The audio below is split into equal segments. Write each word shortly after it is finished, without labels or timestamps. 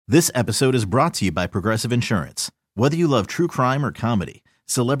This episode is brought to you by Progressive Insurance. Whether you love true crime or comedy,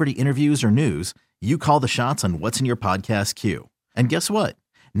 celebrity interviews or news, you call the shots on what's in your podcast queue. And guess what?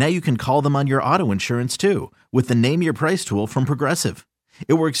 Now you can call them on your auto insurance too with the Name Your Price tool from Progressive.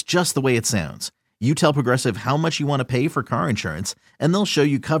 It works just the way it sounds. You tell Progressive how much you want to pay for car insurance, and they'll show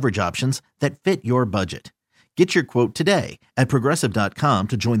you coverage options that fit your budget. Get your quote today at Progressive.com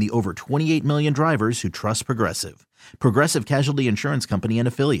to join the over 28 million drivers who trust Progressive. Progressive Casualty Insurance Company and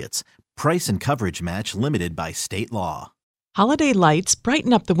Affiliates. Price and coverage match limited by state law. Holiday lights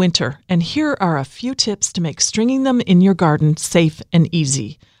brighten up the winter, and here are a few tips to make stringing them in your garden safe and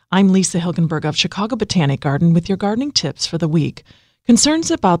easy. I'm Lisa Hilgenberg of Chicago Botanic Garden with your gardening tips for the week.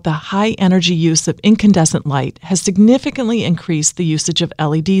 Concerns about the high energy use of incandescent light has significantly increased the usage of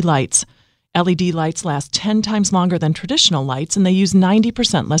LED lights. LED lights last 10 times longer than traditional lights, and they use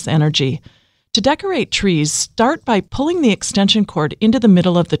 90% less energy. To decorate trees, start by pulling the extension cord into the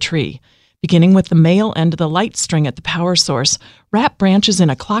middle of the tree. Beginning with the male end of the light string at the power source, wrap branches in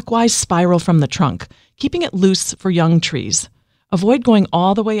a clockwise spiral from the trunk, keeping it loose for young trees. Avoid going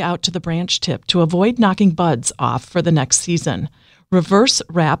all the way out to the branch tip to avoid knocking buds off for the next season. Reverse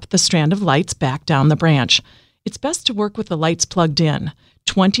wrap the strand of lights back down the branch. It's best to work with the lights plugged in.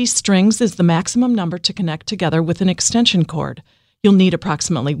 20 strings is the maximum number to connect together with an extension cord. You'll need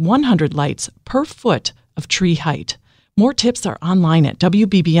approximately 100 lights per foot of tree height. More tips are online at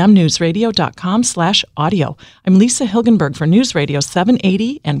wbbmnewsradio.com/audio. I'm Lisa Hilgenberg for News Radio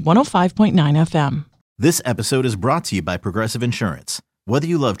 780 and 105.9 FM. This episode is brought to you by Progressive Insurance. Whether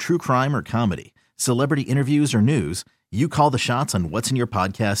you love true crime or comedy, celebrity interviews or news, you call the shots on what's in your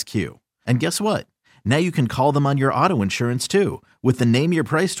podcast queue. And guess what? Now you can call them on your auto insurance too with the Name Your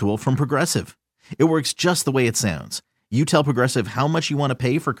Price tool from Progressive. It works just the way it sounds. You tell Progressive how much you want to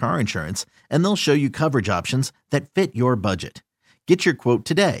pay for car insurance, and they'll show you coverage options that fit your budget. Get your quote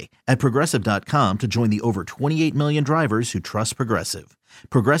today at Progressive.com to join the over 28 million drivers who trust Progressive.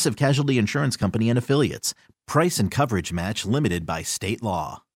 Progressive Casualty Insurance Company and Affiliates. Price and coverage match limited by state law.